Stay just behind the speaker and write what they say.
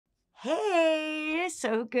Hey,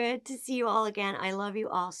 so good to see you all again. I love you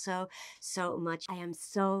all so much. I am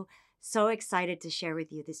so excited to share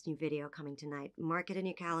with you this new video coming tonight. Mark it in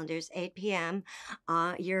your calendars, 8 p.m.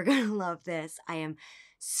 You're gonna love this. I am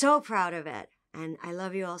so proud of it. And I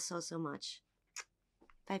love you all so much.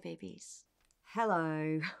 Bye, babies.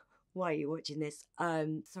 Hello. Why are you watching this?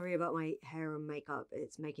 Sorry about my hair and makeup.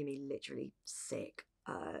 It's making me literally sick.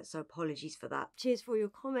 So apologies for that. Cheers for your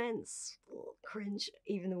comments. Oh, cringe,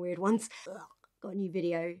 even the weird ones. Ugh. Got a new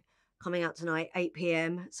video coming out tonight, 8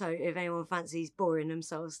 p.m. So if anyone fancies boring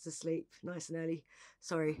themselves to sleep nice and early,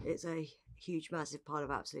 sorry, it's a huge, massive pile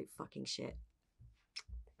of absolute fucking shit.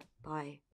 Bye.